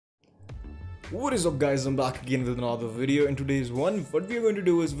What is up guys, I'm back again with another video. In today's one, what we are going to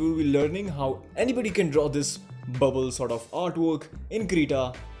do is we will be learning how anybody can draw this bubble sort of artwork in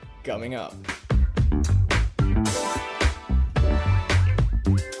Krita coming up.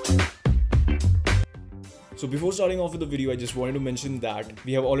 So before starting off with the video, I just wanted to mention that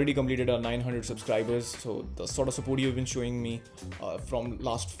we have already completed our 900 subscribers. So the sort of support you've been showing me from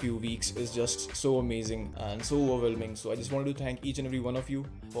last few weeks is just so amazing and so overwhelming. So I just wanted to thank each and every one of you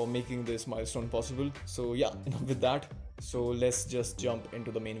for making this milestone possible. So yeah, enough with that. So let's just jump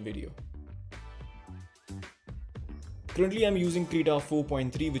into the main video. Currently I'm using Krita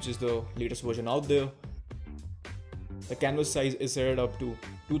 4.3, which is the latest version out there. The canvas size is set up to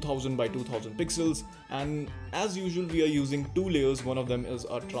 2000 by 2000 pixels, and as usual we are using two layers. One of them is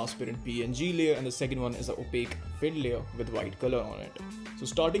a transparent PNG layer and the second one is an opaque fill layer with white color on it. So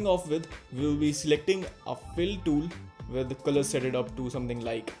starting off with, we will be selecting a fill tool where the color set it up to something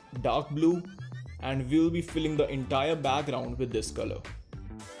like dark blue, and we will be filling the entire background with this color.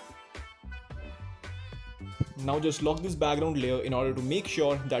 Now just lock this background layer in order to make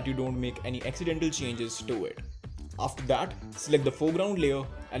sure that you don't make any accidental changes to it. After that, select the foreground layer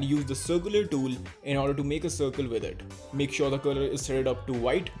and use the circular tool in order to make a circle with it. Make sure the color is set up to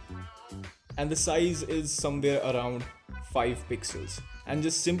white and the size is somewhere around 5 pixels, and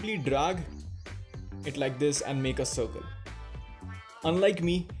just simply drag it like this and make a circle. Unlike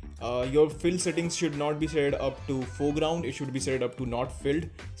me, your fill settings should not be set up to foreground, it should be set up to not filled.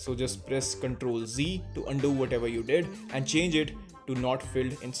 So just press Ctrl Z to undo whatever you did and change it to not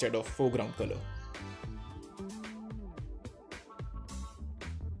filled instead of foreground color.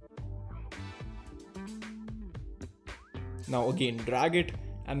 Now again drag it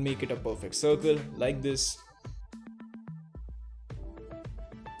and make it a perfect circle like this.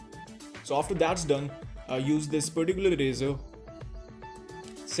 So after that's done, use this particular eraser,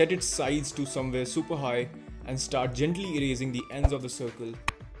 set its size to somewhere super high and start gently erasing the ends of the circle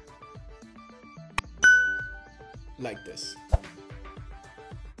like this.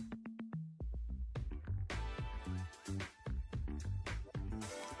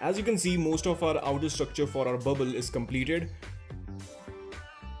 As you can see, most of our outer structure for our bubble is completed.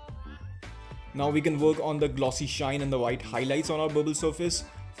 Now we can work on the glossy shine and the white highlights on our bubble surface.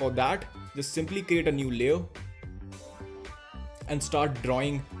 For that, just simply create a new layer and start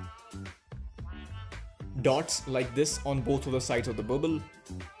drawing dots like this on both of the sides of the bubble.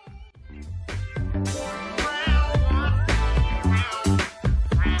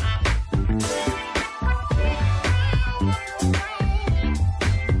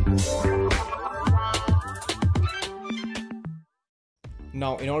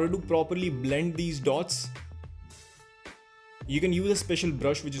 Now in order to properly blend these dots, you can use a special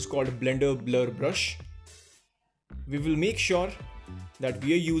brush which is called Blender Blur Brush. We will make sure that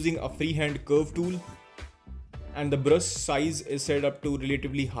we are using a freehand curve tool and the brush size is set up to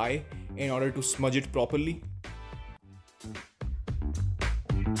relatively high in order to smudge it properly.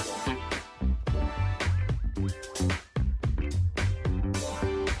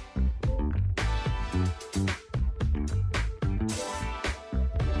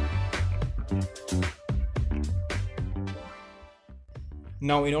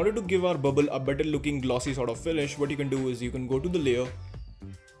 Now in order to give our bubble a better looking glossy sort of finish, what you can do is you can go to the layer,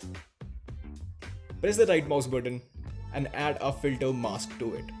 press the right mouse button and add a filter mask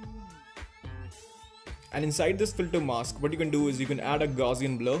to it. And inside this filter mask, what you can do is you can add a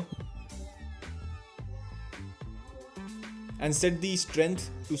Gaussian blur and set the strength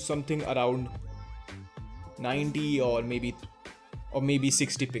to something around 90 or maybe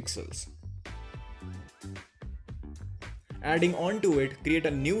 60 pixels. Adding on to it, create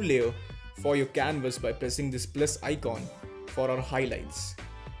a new layer for your canvas by pressing this plus icon for our highlights.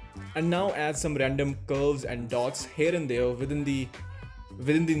 And now add some random curves and dots here and there within the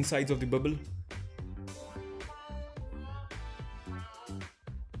insides of the bubble.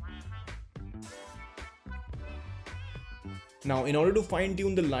 Now in order to fine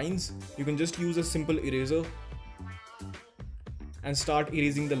tune the lines, you can just use a simple eraser and start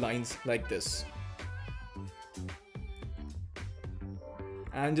erasing the lines like this.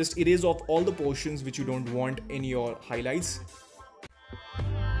 And just erase off all the portions which you don't want in your highlights.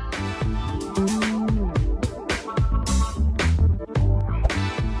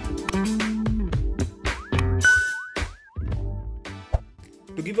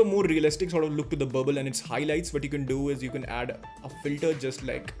 To give a more realistic sort of look to the bubble and its highlights, what you can do is you can add a filter just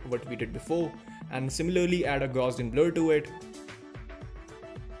like what we did before, and similarly add a Gaussian blur to it.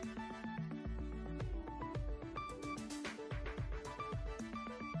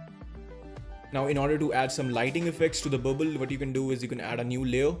 Now in order to add some lighting effects to the bubble, what you can do is you can add a new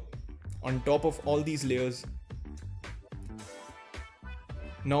layer on top of all these layers.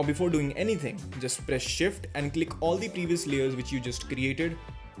 Now before doing anything, just press shift and click all the previous layers which you just created.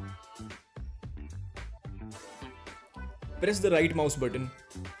 Press the right mouse button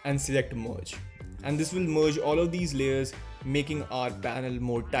and select merge. And this will merge all of these layers, making our panel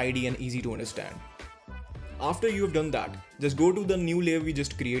more tidy and easy to understand. After you have done that, just go to the new layer we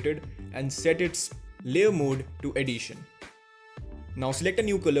just created and set its layer mode to addition. Now select a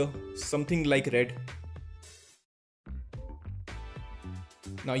new color, something like red.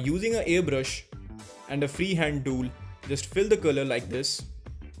 Now using an airbrush and a freehand tool, just fill the color like this.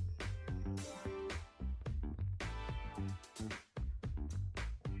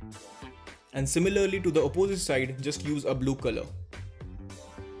 And similarly to the opposite side, just use a blue color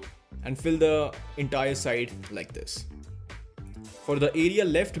and fill the entire side like this. For the area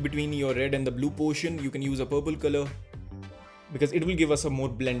left between your red and the blue portion, you can use a purple color because it will give us a more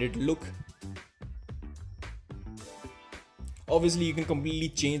blended look. Obviously, you can completely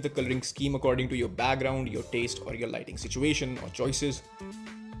change the coloring scheme according to your background, your taste, or your lighting situation or choices.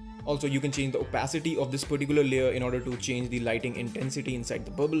 Also, you can change the opacity of this particular layer in order to change the lighting intensity inside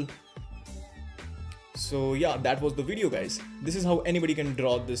the bubble. So yeah, that was the video, guys. This is how anybody can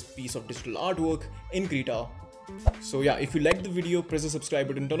draw this piece of digital artwork in Krita. So yeah, if you liked the video, press the subscribe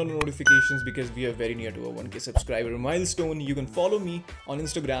button, turn on the notifications because we are very near to a 1K subscriber milestone. You can follow me on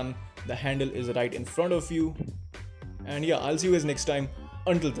Instagram. The handle is right in front of you. And yeah, I'll see you guys next time.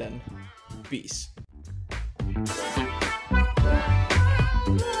 Until then, peace.